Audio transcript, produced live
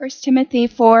First Timothy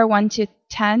 4,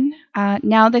 1-10.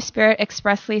 Now the Spirit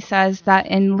expressly says that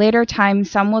in later times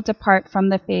some will depart from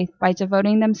the faith by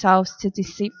devoting themselves to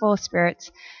deceitful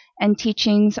spirits and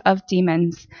teachings of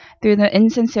demons, through the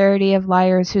insincerity of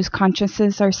liars whose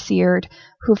consciences are seared,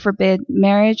 who forbid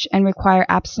marriage and require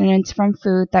abstinence from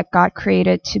food that God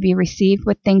created to be received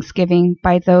with thanksgiving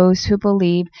by those who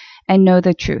believe and know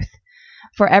the truth.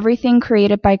 For everything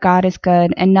created by God is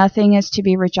good, and nothing is to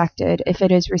be rejected if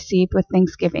it is received with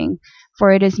thanksgiving,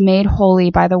 for it is made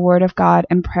holy by the word of God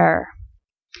and prayer.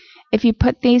 If you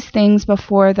put these things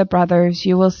before the brothers,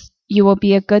 you will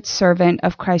be a good servant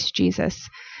of Christ Jesus,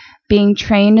 being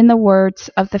trained in the words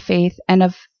of the faith and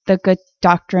of the good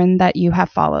doctrine that you have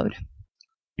followed.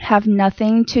 Have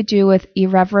nothing to do with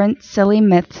irreverent, silly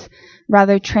myths.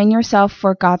 Rather, train yourself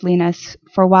for godliness.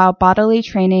 For while bodily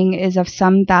training is of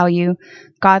some value,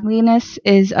 godliness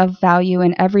is of value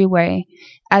in every way,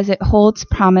 as it holds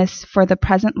promise for the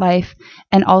present life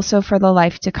and also for the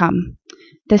life to come.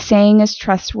 The saying is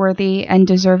trustworthy and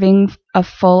deserving of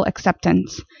full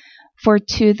acceptance. For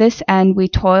to this end we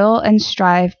toil and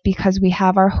strive, because we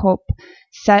have our hope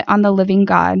set on the living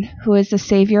God, who is the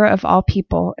Savior of all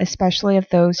people, especially of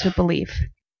those who believe.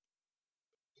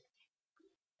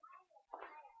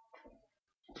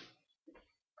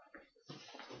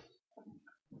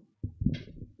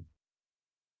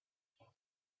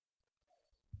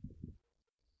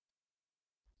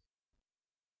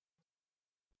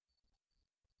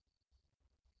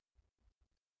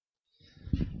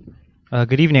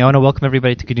 Good evening. I want to welcome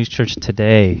everybody to Good News Church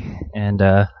today, and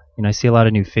I see a lot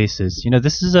of new faces.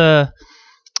 This is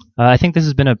I think this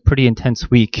has been a pretty intense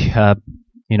week.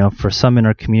 For some in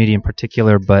our community in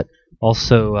particular, but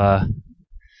also a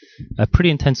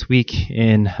pretty intense week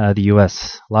in the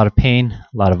U.S. A lot of pain, a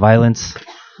lot of violence,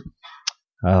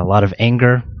 a lot of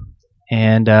anger,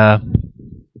 and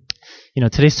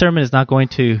today's sermon is not going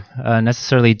to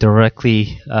necessarily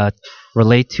directly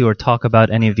relate to or talk about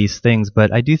any of these things,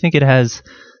 but I do think it has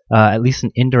at least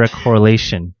an indirect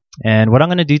correlation. And what I'm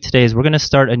going to do today is we're going to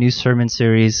start a new sermon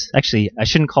series. Actually, I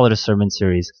shouldn't call it a sermon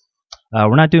series.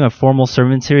 We're not doing a formal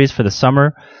sermon series for the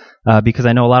summer because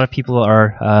I know a lot of people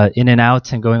are in and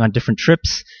out and going on different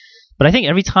trips. But I think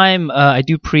every time I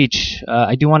do preach,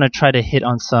 I do want to try to hit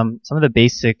on some of the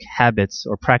basic habits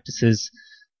or practices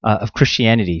of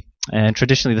Christianity. And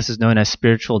traditionally, this is known as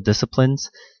spiritual disciplines.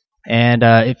 And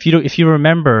if you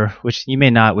remember, which you may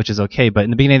not, which is okay, but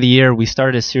in the beginning of the year, we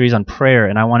started a series on prayer,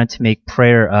 and I wanted to make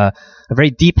prayer a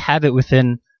very deep habit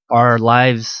within our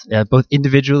lives, both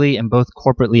individually and both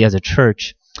corporately as a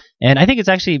church. And I think it's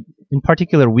actually in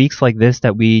particular weeks like this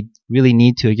that we really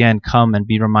need to, again, come and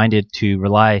be reminded to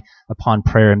rely upon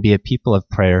prayer and be a people of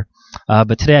prayer.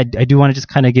 But today I do want to just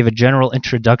kind of give a general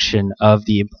introduction of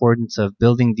the importance of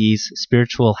building these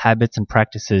spiritual habits and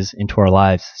practices into our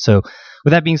lives. So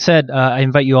with that being said, I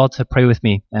invite you all to pray with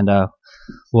me, and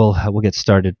we'll get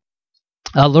started.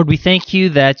 Lord, we thank you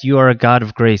that you are a God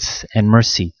of grace and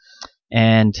mercy.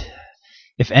 And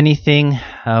if anything,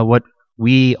 what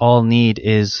we all need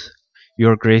is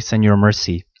your grace and your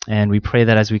mercy. And we pray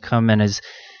that as we come and as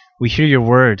we hear your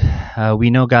word,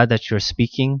 we know, God, that you're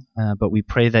speaking, but we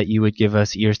pray that you would give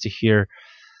us ears to hear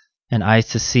and eyes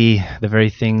to see the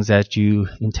very things that you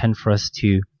intend for us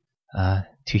to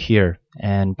hear.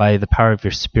 And by the power of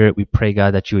your Spirit, we pray,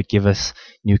 God, that you would give us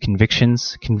new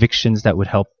convictions that would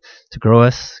help to grow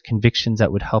us, convictions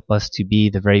that would help us to be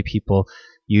the very people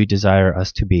you desire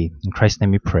us to be. In Christ's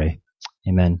name we pray.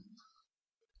 Amen.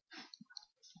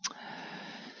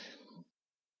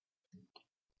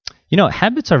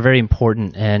 Habits are very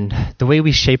important, and the way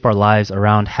we shape our lives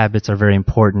around habits are very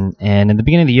important. And in the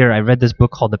beginning of the year, I read this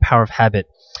book called The Power of Habit,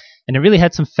 and it really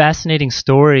had some fascinating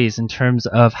stories in terms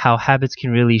of how habits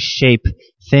can really shape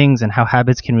things and how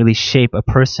habits can really shape a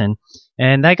person.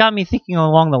 And that got me thinking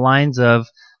along the lines of,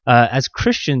 as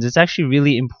Christians, it's actually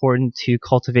really important to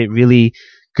cultivate really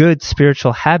good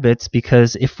spiritual habits,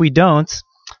 because if we don't,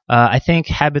 I think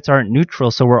habits aren't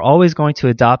neutral, so we're always going to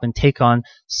adopt and take on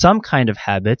some kind of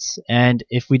habits. And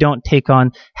if we don't take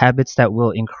on habits that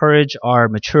will encourage our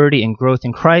maturity and growth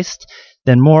in Christ,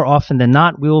 then more often than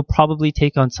not, we will probably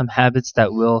take on some habits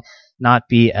that will not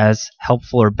be as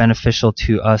helpful or beneficial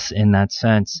to us in that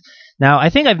sense. Now, I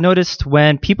think I've noticed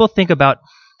when people think about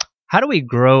how do we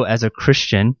grow as a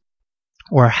Christian,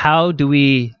 or how do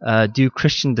we do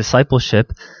Christian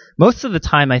discipleship, most of the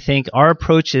time I think our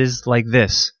approach is like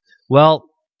this. Well,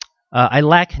 I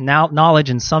lack knowledge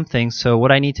in something, so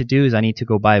what I need to do is I need to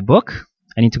go buy a book,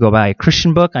 I need to go buy a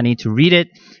Christian book, I need to read it,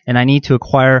 and I need to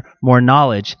acquire more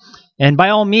knowledge. And by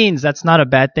all means, that's not a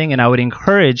bad thing, and I would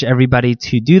encourage everybody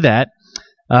to do that.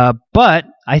 But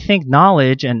I think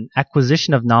knowledge and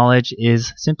acquisition of knowledge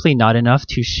is simply not enough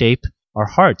to shape our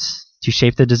hearts, to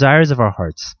shape the desires of our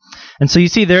hearts. And so you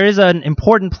see, there is an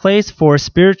important place for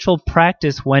spiritual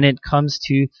practice when it comes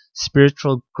to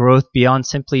spiritual growth beyond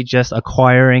simply just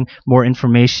acquiring more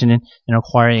information and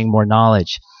acquiring more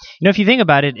knowledge. If you think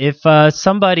about it, if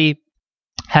somebody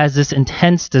has this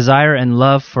intense desire and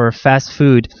love for fast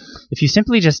food, if you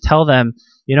simply just tell them,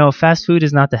 fast food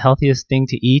is not the healthiest thing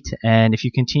to eat, and if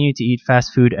you continue to eat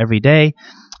fast food every day,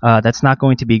 that's not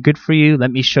going to be good for you.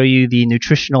 Let me show you the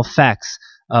nutritional facts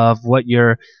of what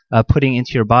you're putting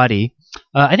into your body.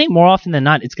 I think more often than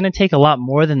not, it's going to take a lot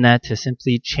more than that to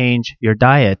simply change your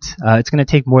diet. It's going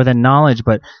to take more than knowledge,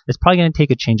 but it's probably going to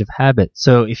take a change of habit.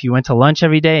 So if you went to lunch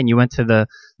every day and you went to the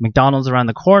McDonald's around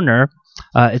the corner,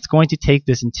 it's going to take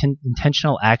this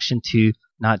intentional action to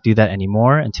not do that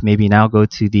anymore and to maybe now go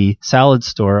to the salad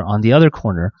store on the other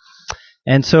corner.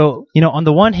 And so, on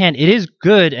the one hand, it is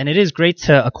good and it is great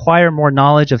to acquire more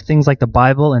knowledge of things like the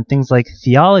Bible and things like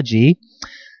theology,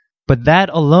 but that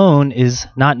alone is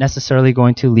not necessarily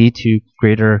going to lead to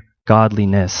greater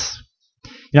godliness.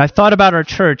 I've thought about our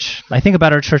church. I think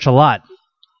about our church a lot.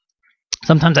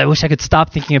 Sometimes I wish I could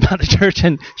stop thinking about the church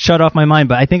and shut off my mind,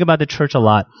 but I think about the church a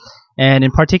lot. And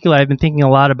in particular, I've been thinking a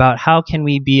lot about how can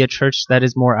we be a church that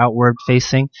is more outward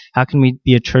facing? How can we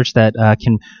be a church that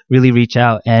can really reach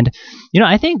out? And,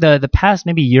 I think the past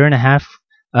maybe year and a half,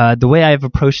 the way I've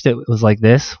approached it was like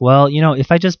this. Well,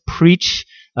 if I just preach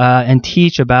and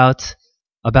teach about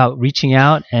reaching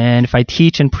out, and if I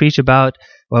teach and preach about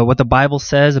what the Bible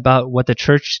says about what the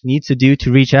church needs to do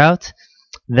to reach out,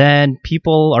 then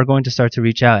people are going to start to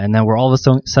reach out, and then we're all of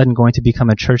a sudden going to become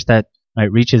a church that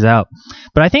reaches out.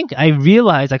 But I think I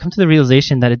come to the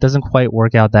realization that it doesn't quite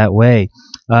work out that way.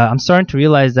 I'm starting to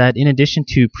realize that in addition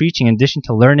to preaching, in addition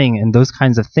to learning and those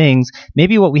kinds of things,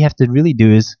 maybe what we have to really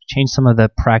do is change some of the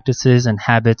practices and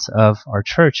habits of our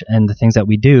church and the things that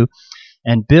we do,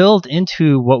 and build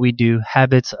into what we do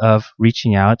habits of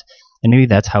reaching out. And maybe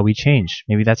that's how we change.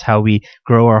 Maybe that's how we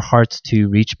grow our hearts to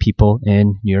reach people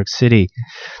in New York City.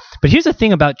 But here's the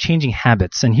thing about changing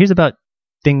habits, and here's about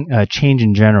change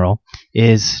in general,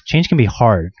 is change can be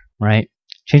hard, right?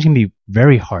 Change can be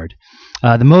very hard.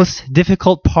 The most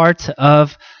difficult part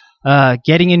of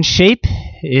getting in shape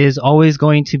is always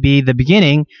going to be the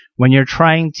beginning, when you're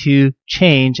trying to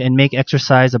change and make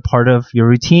exercise a part of your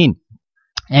routine.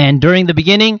 And during the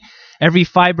beginning, every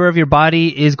fiber of your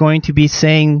body is going to be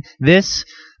saying this: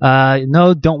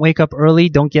 no, don't wake up early,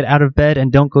 don't get out of bed,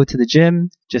 and don't go to the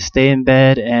gym. Just stay in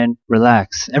bed and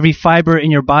relax. Every fiber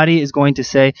in your body is going to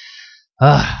say,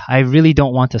 I really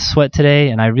don't want to sweat today,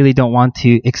 and I really don't want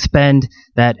to expend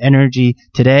that energy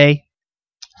today.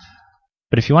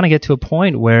 But if you want to get to a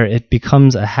point where it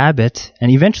becomes a habit,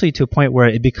 and eventually to a point where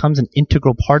it becomes an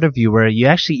integral part of you, where you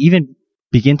actually even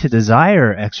begin to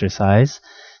desire exercise,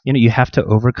 you have to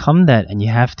overcome that, and you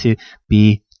have to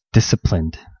be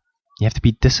disciplined. You have to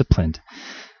be disciplined.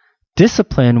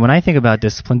 Discipline, when I think about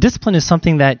discipline is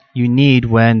something that you need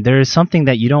when there is something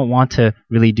that you don't want to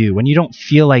really do, when you don't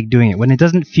feel like doing it, when it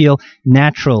doesn't feel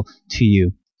natural to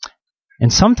you.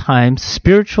 And sometimes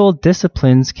spiritual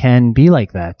disciplines can be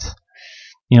like that.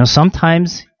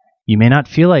 Sometimes you may not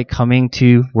feel like coming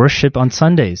to worship on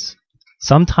Sundays.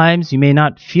 Sometimes you may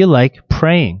not feel like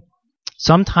praying.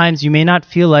 Sometimes you may not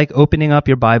feel like opening up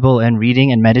your Bible and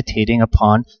reading and meditating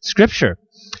upon Scripture.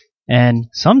 And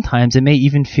sometimes it may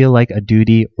even feel like a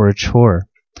duty or a chore.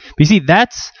 But you see,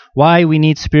 that's why we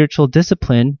need spiritual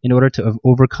discipline, in order to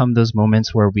overcome those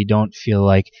moments where we don't feel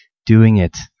like doing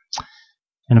it.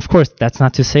 And of course, that's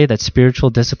not to say that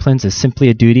spiritual disciplines is simply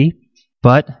a duty,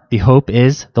 but the hope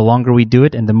is the longer we do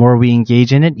it and the more we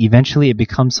engage in it, eventually it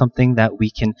becomes something that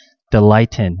we can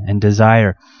delight in and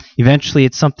desire. Eventually,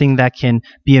 it's something that can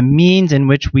be a means in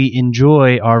which we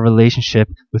enjoy our relationship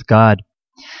with God.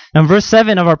 Now, in verse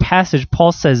 7 of our passage,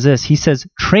 Paul says this. He says,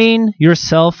 train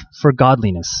yourself for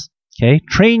godliness. Okay?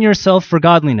 Train yourself for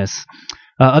godliness.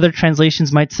 Other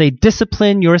translations might say,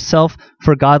 discipline yourself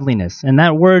for godliness. And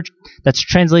that word that's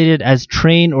translated as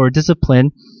train or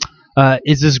discipline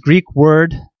is this Greek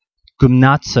word,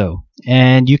 gymnazo.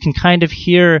 And you can kind of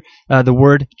hear the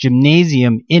word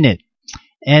gymnasium in it.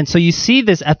 And so you see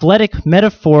this athletic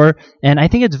metaphor, and I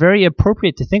think it's very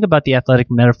appropriate to think about the athletic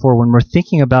metaphor when we're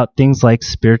thinking about things like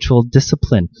spiritual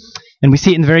discipline. And we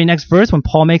see it in the very next verse when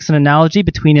Paul makes an analogy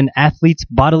between an athlete's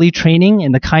bodily training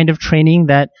and the kind of training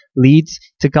that leads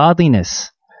to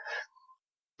godliness.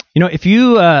 If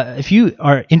you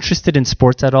are interested in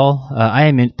sports at all, I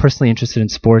am personally interested in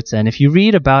sports, and if you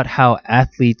read about how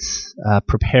athletes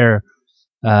prepare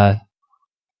to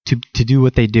do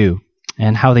what they do,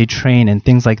 and how they train and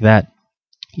things like that,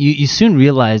 you soon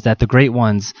realize that the great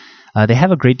ones, they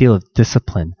have a great deal of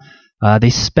discipline. They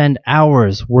spend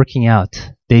hours working out.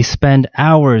 They spend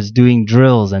hours doing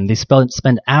drills, and they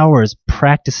spend hours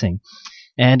practicing.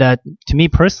 And to me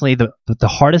personally, the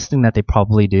hardest thing that they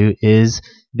probably do is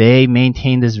they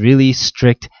maintain this really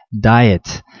strict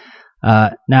diet.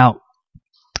 Now,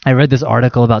 I read this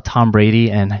article about Tom Brady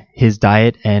and his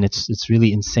diet, and it's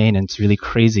really insane and it's really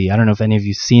crazy. I don't know if any of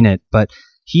you've seen it, but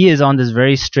he is on this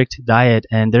very strict diet,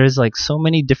 and there's like so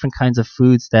many different kinds of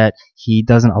foods that he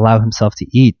doesn't allow himself to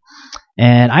eat.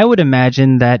 And I would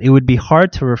imagine that it would be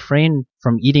hard to refrain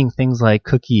from eating things like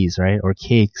cookies, right, or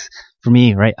cakes. For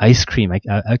me, right, ice cream.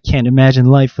 I can't imagine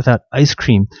life without ice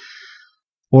cream,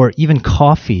 or even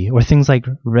coffee, or things like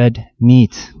red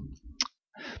meat.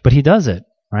 But he does it,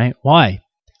 right? Why?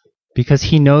 Because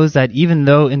he knows that even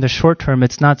though in the short term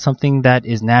it's not something that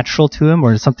is natural to him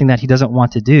or something that he doesn't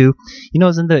want to do, he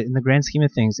knows in the grand scheme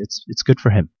of things it's good for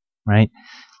him, right?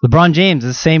 LeBron James is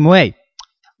the same way.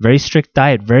 Very strict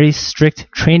diet, very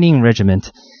strict training regimen.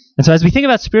 And so as we think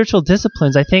about spiritual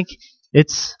disciplines, I think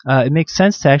it makes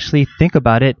sense to actually think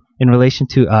about it in relation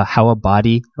to how a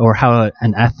body or how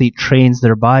an athlete trains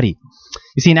their body.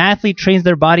 You see, an athlete trains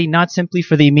their body not simply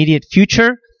for the immediate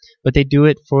future, but they do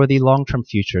it for the long-term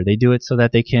future. They do it so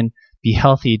that they can be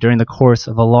healthy during the course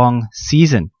of a long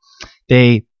season.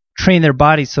 They train their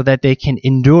bodies so that they can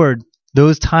endure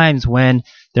those times when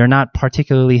they're not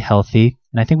particularly healthy.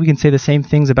 And I think we can say the same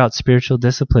things about spiritual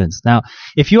disciplines. Now,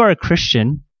 if you are a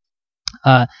Christian,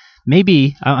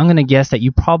 maybe I'm going to guess that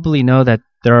you probably know that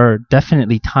there are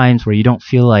definitely times where you don't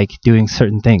feel like doing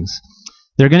certain things.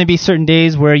 There are going to be certain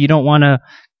days where you don't want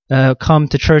to come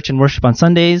to church and worship on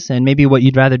Sundays, and maybe what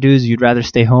you'd rather do is you'd rather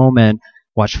stay home and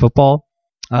watch football.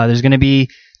 There's going to be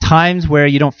times where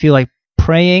you don't feel like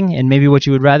praying, and maybe what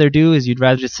you would rather do is you'd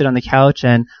rather just sit on the couch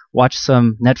and watch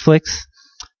some Netflix.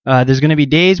 There's going to be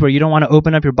days where you don't want to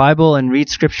open up your Bible and read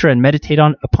Scripture and meditate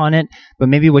upon it, but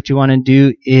maybe what you want to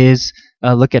do is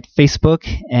look at Facebook,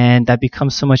 and that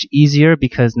becomes so much easier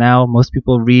because now most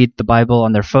people read the Bible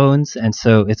on their phones, and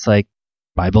so it's like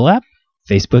Bible app,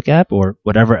 Facebook app, or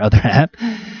whatever other app.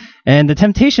 And the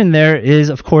temptation there is,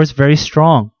 of course, very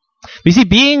strong. But you see,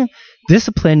 being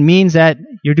disciplined means that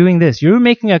you're doing this. You're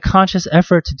making a conscious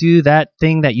effort to do that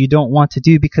thing that you don't want to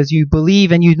do because you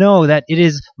believe and you know that it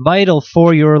is vital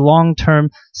for your long-term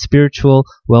spiritual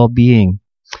well-being.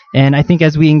 And I think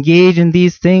as we engage in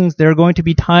these things, there are going to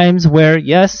be times where,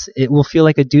 yes, it will feel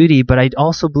like a duty, but I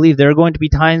also believe there are going to be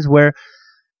times where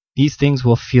these things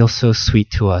will feel so sweet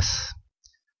to us.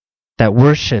 That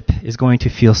worship is going to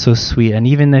feel so sweet. And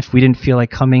even if we didn't feel like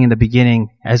coming in the beginning,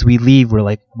 as we leave, we're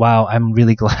like, wow, I'm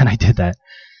really glad I did that.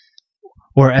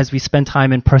 Or as we spend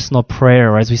time in personal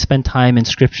prayer, or as we spend time in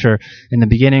Scripture, in the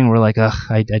beginning, we're like, ugh,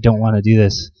 I don't want to do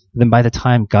this. Then by the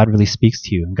time God really speaks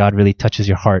to you, and God really touches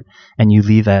your heart, and you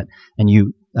leave that, and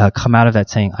you come out of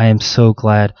that saying, I am so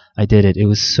glad I did it. It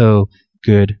was so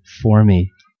good for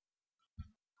me.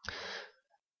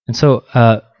 And so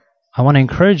I want to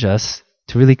encourage us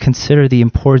to really consider the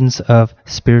importance of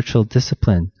spiritual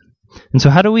discipline. And so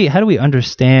how do we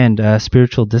understand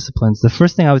spiritual disciplines? The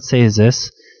first thing I would say is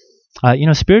this.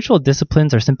 Spiritual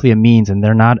disciplines are simply a means and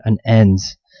they're not an end.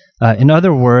 In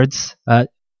other words,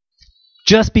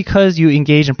 just because you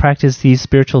engage and practice these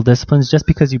spiritual disciplines, just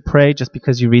because you pray, just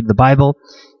because you read the Bible,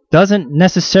 doesn't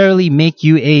necessarily make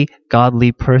you a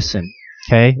godly person.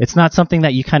 Okay? It's not something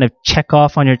that you kind of check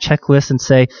off on your checklist and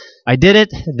say, I did it,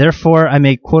 therefore I'm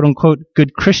a quote-unquote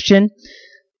good Christian.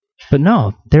 But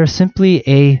no, they're simply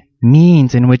a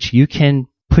means in which you can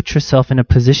put yourself in a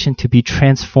position to be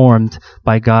transformed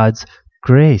by God's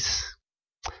grace.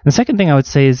 The second thing I would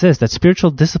say is this, that spiritual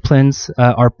disciplines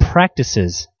are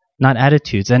practices, not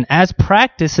attitudes. And as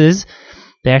practices,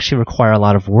 they actually require a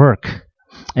lot of work.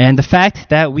 And the fact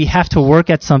that we have to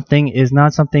work at something is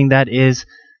not something that is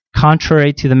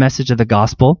contrary to the message of the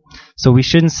gospel. So we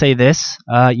shouldn't say this,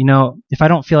 if I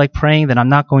don't feel like praying, then I'm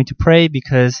not going to pray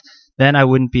because then I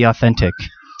wouldn't be authentic.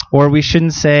 Or we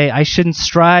shouldn't say I shouldn't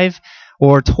strive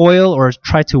or toil or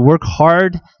try to work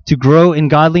hard to grow in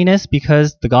godliness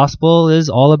because the gospel is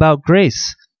all about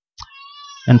grace.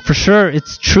 And for sure,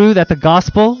 it's true that the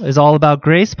gospel is all about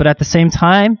grace, but at the same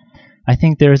time, I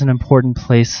think there is an important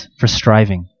place for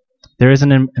striving. There is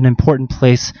an important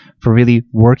place for really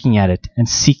working at it and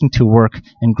seeking to work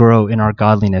and grow in our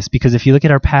godliness. Because if you look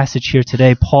at our passage here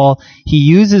today, Paul, he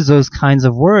uses those kinds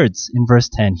of words in verse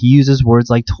 10. He uses words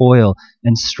like toil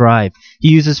and strive. He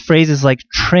uses phrases like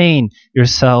train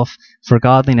yourself for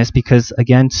godliness because,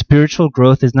 again, spiritual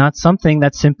growth is not something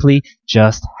that simply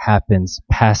just happens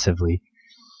passively.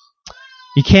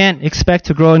 You can't expect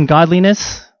to grow in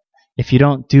godliness if you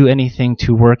don't do anything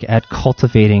to work at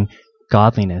cultivating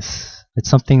godliness. It's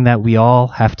something that we all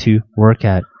have to work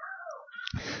at.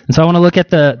 And so I want to look at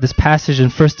this passage in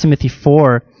 1 Timothy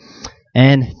 4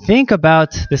 and think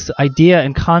about this idea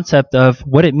and concept of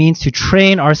what it means to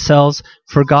train ourselves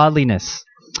for godliness.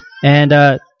 And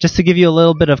just to give you a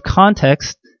little bit of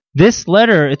context, this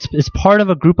letter, it's part of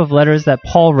a group of letters that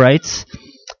Paul writes,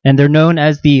 and they're known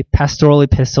as the pastoral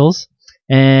epistles,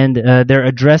 and they're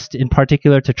addressed in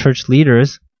particular to church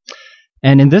leaders.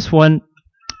 And in this one,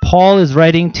 Paul is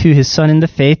writing to his son in the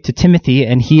faith, to Timothy,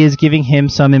 and he is giving him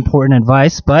some important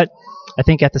advice, but I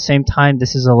think at the same time,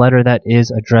 this is a letter that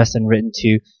is addressed and written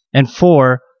to and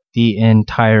for the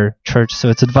entire church. So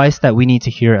it's advice that we need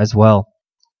to hear as well.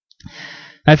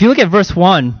 Now, if you look at verse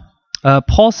 1,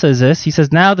 Paul says this. He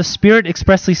says, "Now the Spirit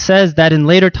expressly says that in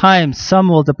later times some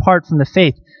will depart from the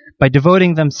faith by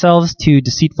devoting themselves to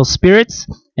deceitful spirits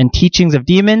and teachings of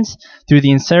demons through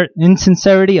the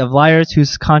insincerity of liars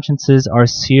whose consciences are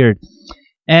seared."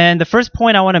 And the first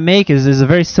point I want to make is a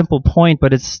very simple point,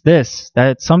 but it's this,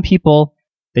 that some people,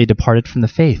 they departed from the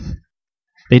faith.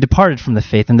 They departed from the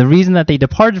faith. And the reason that they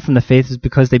departed from the faith is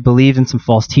because they believed in some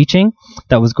false teaching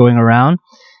that was going around.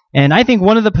 And I think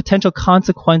one of the potential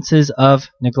consequences of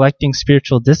neglecting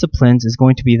spiritual disciplines is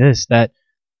going to be this, that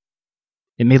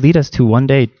it may lead us to one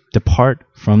day depart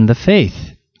from the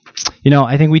faith.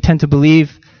 I think we tend to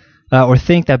believe or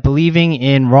think that believing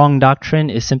in wrong doctrine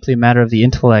is simply a matter of the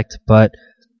intellect, but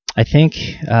I think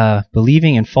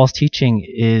believing in false teaching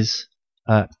is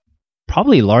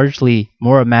probably largely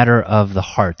more a matter of the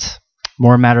heart,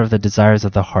 more a matter of the desires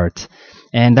of the heart.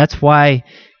 And that's why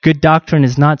good doctrine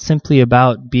is not simply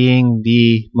about being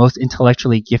the most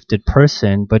intellectually gifted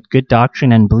person, but good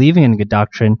doctrine and believing in good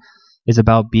doctrine is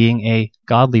about being a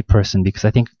godly person, because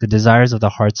I think the desires of the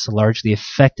hearts largely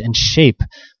affect and shape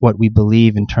what we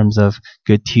believe in terms of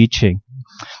good teaching.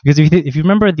 Because if you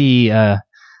remember in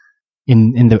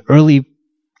the early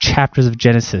chapters of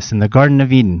Genesis, in the Garden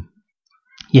of Eden,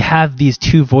 you have these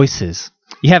two voices.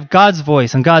 You have God's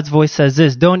voice, and God's voice says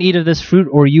this, "Don't eat of this fruit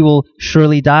or you will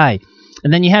surely die."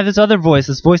 And then you have this other voice,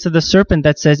 this voice of the serpent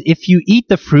that says, "If you eat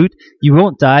the fruit, you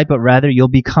won't die, but rather you'll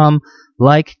become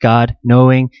like God,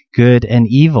 knowing good and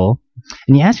evil."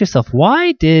 And you ask yourself,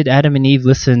 why did Adam and Eve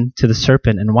listen to the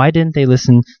serpent, and why didn't they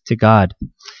listen to God?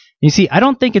 You see, I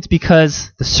don't think it's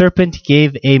because the serpent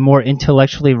gave a more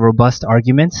intellectually robust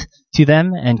argument to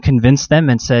them and convinced them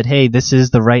and said, "Hey, this is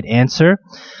the right answer,"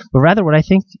 but rather what I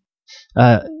think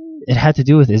it had to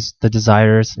do with is the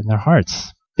desires in their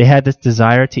hearts. They had this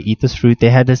desire to eat this fruit. They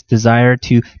had this desire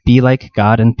to be like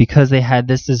God. And because they had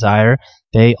this desire,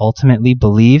 they ultimately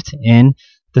believed in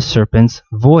the serpent's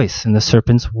voice, in the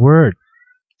serpent's word.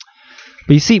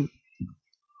 But you see,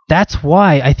 that's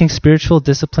why I think spiritual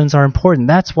disciplines are important.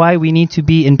 That's why we need to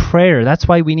be in prayer. That's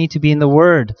why we need to be in the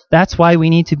Word. That's why we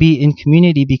need to be in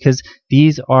community, because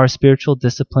these are spiritual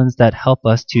disciplines that help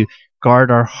us to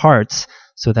guard our hearts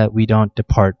so that we don't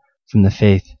depart from the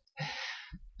faith.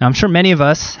 Now, I'm sure many of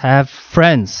us have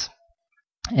friends,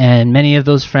 and many of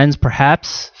those friends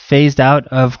perhaps phased out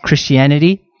of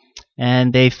Christianity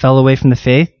and they fell away from the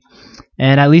faith.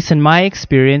 And at least in my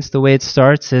experience, the way it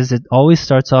starts is it always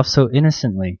starts off so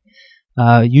innocently.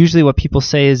 Usually what people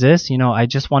say is this, I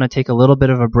just want to take a little bit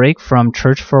of a break from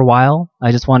church for a while.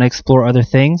 I just want to explore other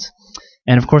things.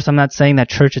 And of course, I'm not saying that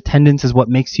church attendance is what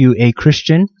makes you a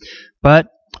Christian, but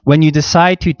when you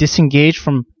decide to disengage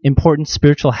from important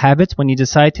spiritual habits, when you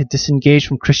decide to disengage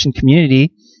from Christian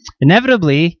community,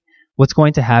 inevitably what's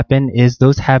going to happen is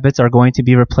those habits are going to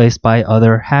be replaced by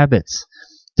other habits.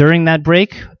 During that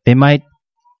break, they might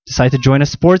decide to join a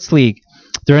sports league.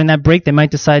 During that break, they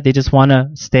might decide they just want to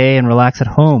stay and relax at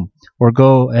home or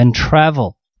go and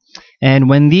travel. And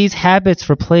when these habits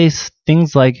replace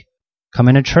things like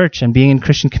coming to church and being in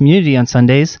Christian community on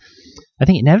Sundays, I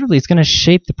think inevitably it's going to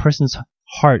shape the person's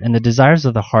heart and the desires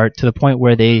of the heart to the point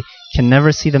where they can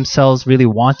never see themselves really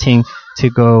wanting to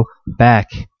go back.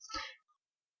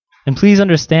 And please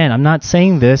understand, I'm not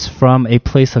saying this from a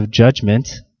place of judgment,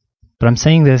 but I'm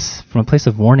saying this from a place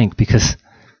of warning, because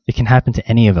it can happen to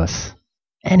any of us.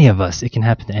 Any of us. It can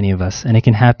happen to any of us. And it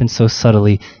can happen so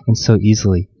subtly and so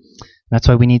easily. That's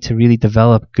why we need to really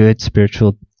develop good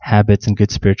spiritual habits and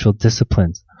good spiritual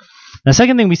disciplines. Now, the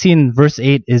second thing we see in verse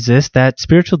 8 is this, that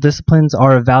spiritual disciplines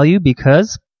are of value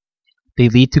because they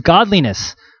lead to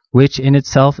godliness, which in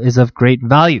itself is of great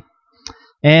value.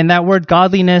 And that word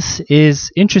godliness is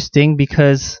interesting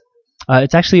because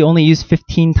it's actually only used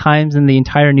 15 times in the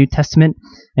entire New Testament,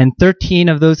 and 13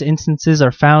 of those instances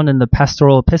are found in the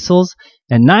pastoral epistles,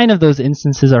 and 9 of those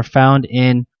instances are found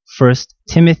in 1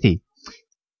 Timothy.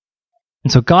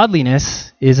 And so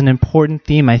godliness is an important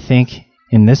theme, I think,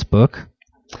 in this book.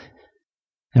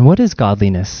 And what is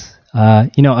godliness?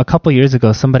 A couple years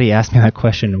ago, somebody asked me that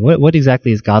question. What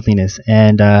exactly is godliness?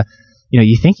 And,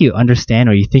 you think you understand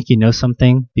or you think you know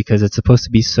something because it's supposed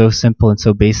to be so simple and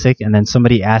so basic, and then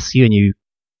somebody asks you and you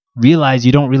realize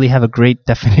you don't really have a great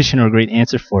definition or a great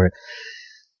answer for it.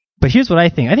 But here's what I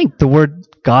think. I think the word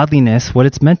godliness, what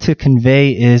it's meant to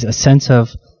convey is a sense of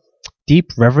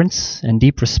deep reverence and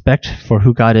deep respect for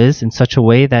who God is in such a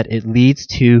way that it leads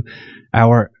to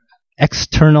our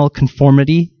external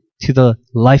conformity to the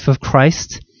life of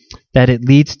Christ, that it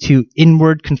leads to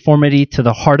inward conformity to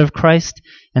the heart of Christ,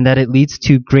 and that it leads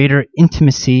to greater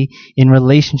intimacy in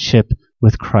relationship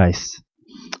with Christ.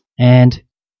 And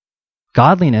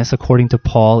godliness, according to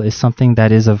Paul, is something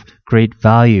that is of great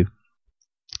value.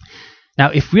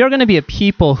 Now, if we are going to be a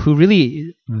people who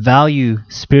really value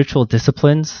spiritual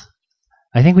disciplines,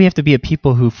 I think we have to be a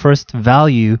people who first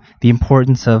value the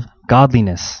importance of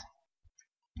godliness.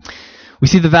 We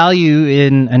see the value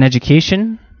in an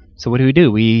education. So what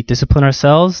do? We discipline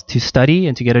ourselves to study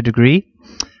and to get a degree.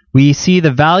 We see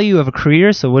the value of a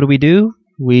career. So what do?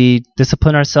 We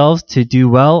discipline ourselves to do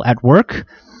well at work.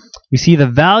 We see the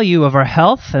value of our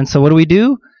health. And so what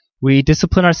do? We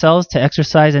discipline ourselves to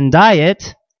exercise and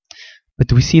diet. But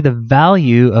do we see the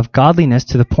value of godliness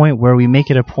to the point where we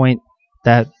make it a point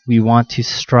that we want to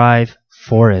strive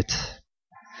for it?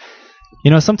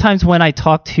 Sometimes when I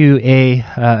talk to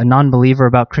a non-believer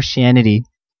about Christianity,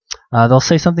 they'll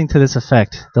say something to this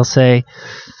effect. They'll say,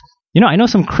 I know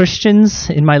some Christians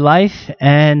in my life,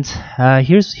 and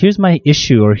here's my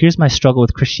issue, or here's my struggle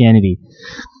with Christianity.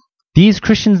 These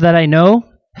Christians that I know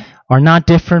are not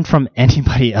different from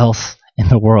anybody else in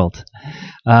the world.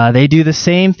 They do the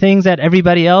same things that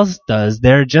everybody else does.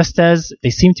 They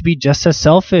seem to be just as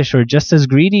selfish or just as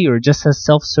greedy or just as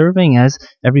self-serving as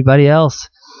everybody else.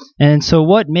 And so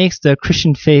what makes the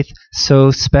Christian faith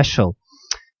so special?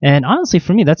 And honestly,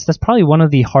 for me, that's probably one of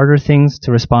the harder things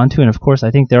to respond to. And of course, I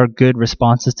think there are good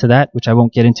responses to that, which I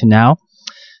won't get into now.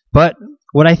 But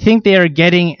what I think they are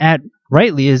getting at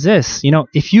rightly is this.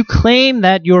 If you claim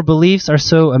that your beliefs are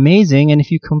so amazing, and if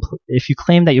you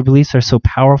claim that your beliefs are so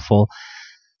powerful,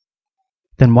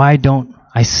 then why don't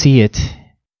I see it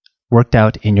worked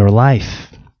out in your life?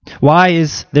 Why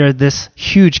is there this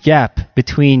huge gap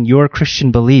between your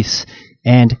Christian beliefs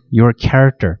and your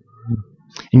character?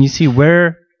 And you see,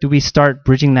 where do we start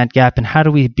bridging that gap, and how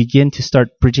do we begin to start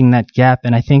bridging that gap?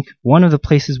 And I think one of the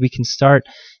places we can start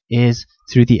is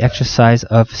through the exercise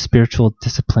of spiritual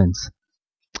disciplines.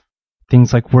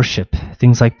 Things like worship,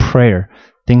 things like prayer,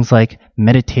 things like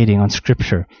meditating on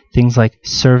Scripture, things like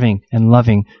serving and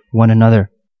loving one another.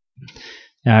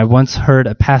 Now, I once heard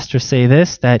a pastor say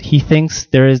this, that he thinks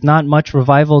there is not much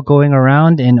revival going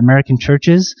around in American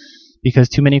churches because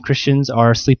too many Christians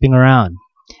are sleeping around.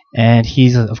 And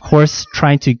he's, of course,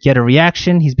 trying to get a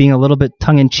reaction. He's being a little bit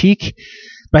tongue-in-cheek.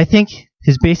 But I think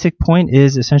his basic point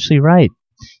is essentially right.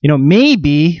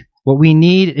 Maybe what we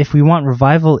need if we want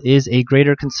revival is a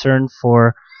greater concern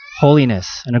for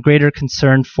holiness and a greater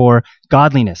concern for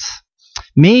godliness.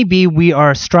 Maybe we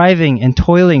are striving and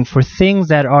toiling for things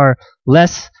that are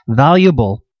less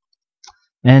valuable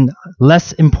and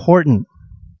less important.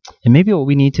 And maybe what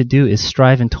we need to do is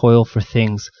strive and toil for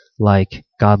things like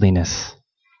godliness.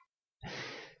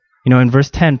 In verse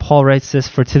 10, Paul writes this,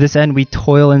 "For to this end we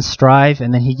toil and strive,"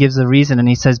 and then he gives a reason, and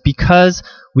he says, "Because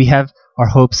we have our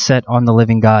hope set on the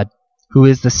living God, who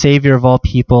is the Savior of all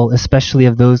people, especially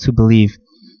of those who believe."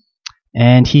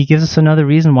 And he gives us another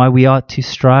reason why we ought to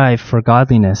strive for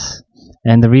godliness.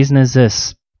 And the reason is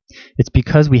this. It's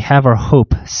because we have our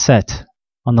hope set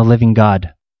on the living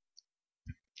God.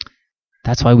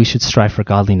 That's why we should strive for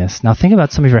godliness. Now think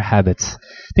about some of your habits.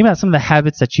 Think about some of the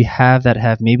habits that you have that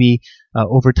have maybe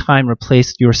over time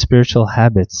replaced your spiritual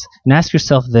habits. And ask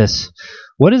yourself this.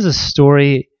 What is a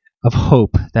story of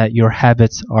hope that your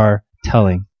habits are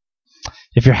telling?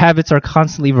 If your habits are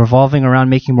constantly revolving around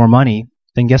making more money,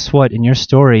 then guess what? In your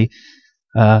story,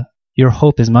 your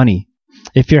hope is money.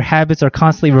 If your habits are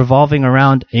constantly revolving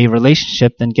around a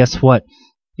relationship, then guess what?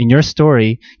 In your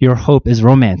story, your hope is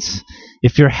romance.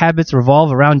 If your habits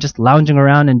revolve around just lounging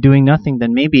around and doing nothing,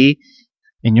 then maybe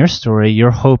in your story,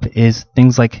 your hope is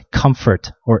things like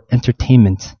comfort or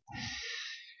entertainment.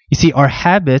 You see, our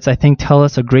habits, I think, tell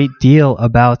us a great deal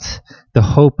about the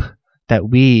hope that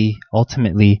we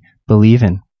ultimately believe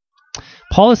in.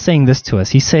 Paul is saying this to us.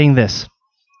 He's saying this.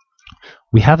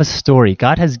 We have a story.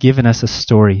 God has given us a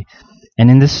story. And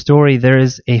in this story, there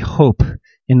is a hope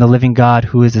in the living God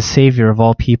who is the Savior of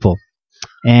all people.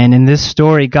 And in this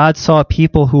story, God saw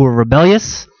people who were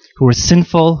rebellious, who were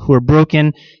sinful, who were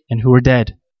broken, and who were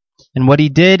dead. And what he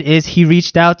did is he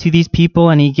reached out to these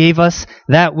people and he gave us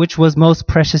that which was most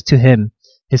precious to him,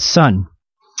 his son.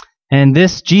 And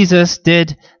this Jesus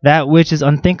did that which is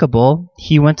unthinkable.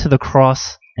 He went to the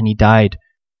cross and he died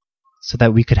so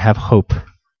that we could have hope.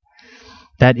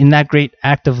 That in that great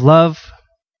act of love,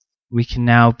 we can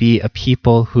now be a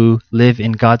people who live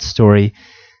in God's story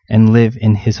and live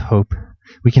in his hope.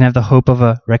 We can have the hope of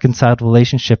a reconciled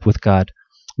relationship with God.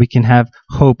 We can have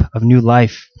hope of new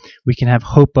life. We can have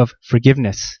hope of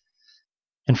forgiveness.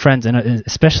 And friends, and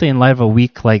especially in light of a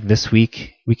week like this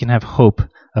week, we can have hope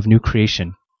of new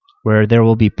creation, where there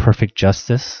will be perfect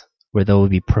justice, where there will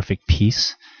be perfect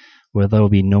peace, where there will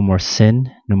be no more sin,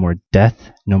 no more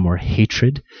death, no more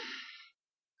hatred.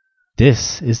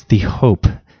 This is the hope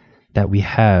that we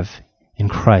have in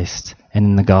Christ and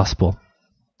in the gospel.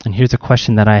 And here's a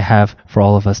question that I have for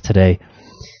all of us today.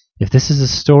 If this is a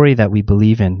story that we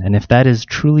believe in, and if that is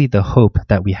truly the hope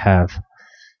that we have,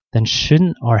 then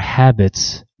shouldn't our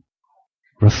habits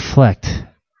reflect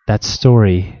that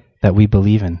story that we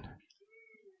believe in?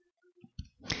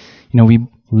 You know, we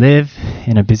live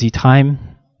in a busy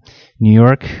time. New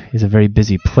York is a very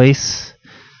busy place.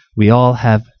 We all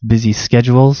have busy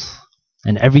schedules,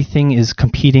 and everything is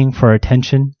competing for our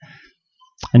attention.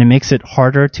 And it makes it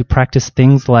harder to practice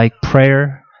things like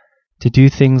prayer, to do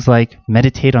things like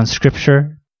meditate on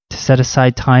Scripture, to set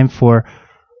aside time for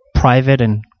private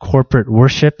and corporate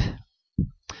worship.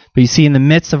 But you see, in the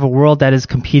midst of a world that is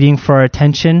competing for our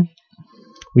attention,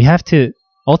 we have to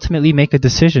ultimately make a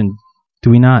decision,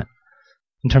 do we not?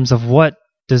 In terms of what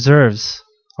deserves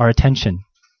our attention.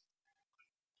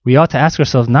 We ought to ask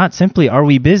ourselves not simply, are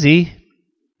we busy,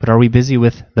 but are we busy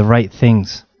with the right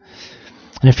things?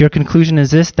 And if your conclusion is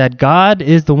this, that God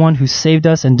is the one who saved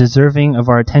us and deserving of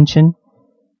our attention,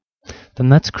 then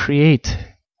let's create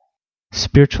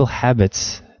spiritual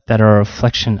habits that are a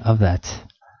reflection of that.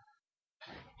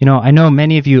 You know, I know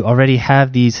many of you already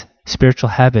have these spiritual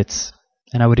habits,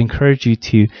 and I would encourage you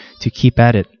to keep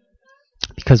at it.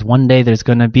 Because one day there's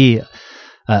going to be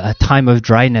a time of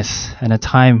dryness and a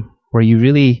time where you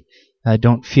really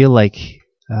don't feel like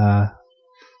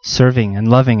serving and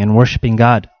loving and worshiping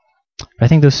God. I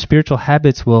think those spiritual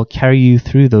habits will carry you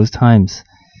through those times.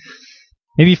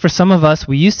 Maybe for some of us,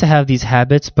 we used to have these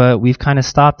habits, but we've kind of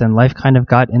stopped and life kind of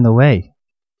got in the way.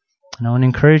 And I want to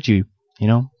encourage you,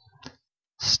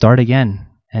 start again.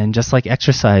 And just like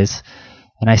exercise,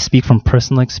 and I speak from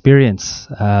personal experience,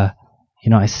 I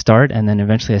start and then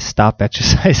eventually I stop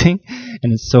exercising,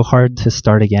 and it's so hard to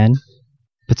start again.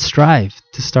 But strive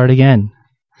to start again.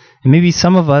 And maybe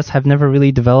some of us have never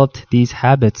really developed these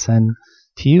habits, and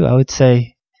to you, I would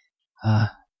say,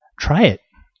 try it.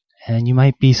 And you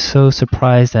might be so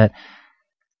surprised at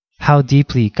how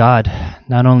deeply God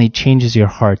not only changes your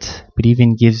heart, but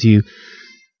even gives you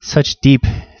such deep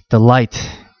delight,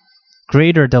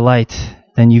 greater delight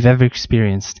than you've ever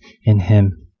experienced in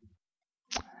Him.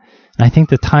 And I think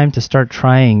the time to start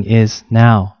trying is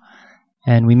now.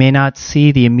 And we may not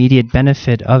see the immediate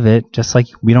benefit of it, just like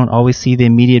we don't always see the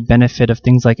immediate benefit of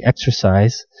things like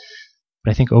exercise.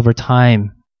 But I think over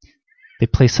time, they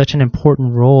play such an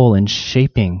important role in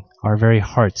shaping our very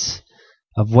hearts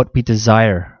of what we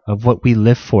desire, of what we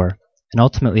live for, and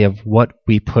ultimately of what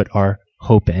we put our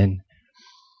hope in.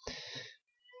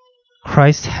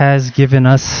 Christ has given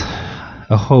us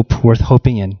a hope worth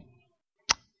hoping in.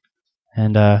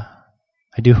 And I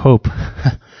do hope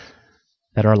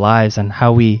that our lives and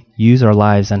how we use our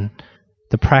lives and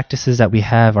the practices that we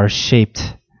have are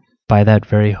shaped by that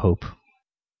very hope.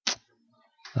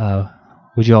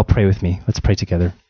 Would you all pray with me? Let's pray together.